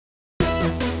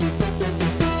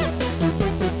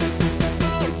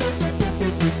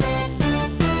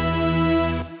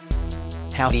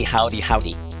Howdy howdy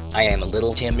howdy. I am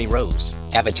Lil Timmy Rose,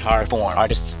 avatar for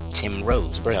artist Tim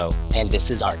Roseborough, and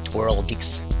this is Art World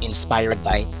Geeks, inspired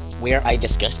by, where I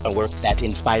discuss a work that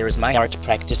inspires my art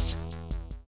practice.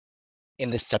 In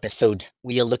this episode,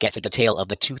 we'll look at the detail of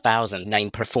the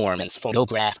 2009 performance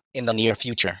photograph, In the Near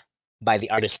Future, by the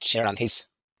artist Sharon Hayes.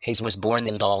 Hayes was born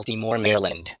in Baltimore,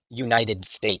 Maryland, United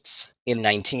States, in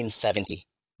 1970.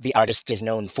 The artist is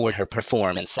known for her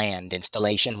performance and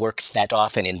installation works that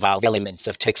often involve elements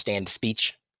of text and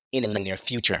speech. In the near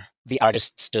future, the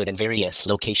artist stood in various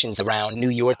locations around New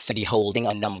York City holding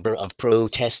a number of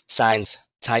protest signs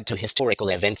tied to historical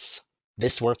events.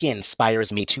 This work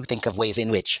inspires me to think of ways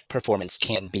in which performance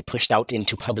can be pushed out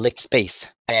into public space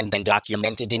and then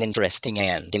documented in interesting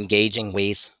and engaging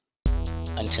ways.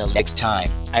 Until next time,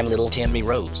 I'm Lil Timmy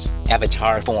Rose,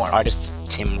 avatar for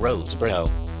artist Tim Roseborough.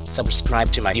 Subscribe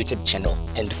to my YouTube channel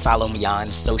and follow me on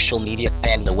social media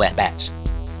and the web at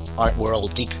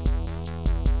ARTWORLDGEEK.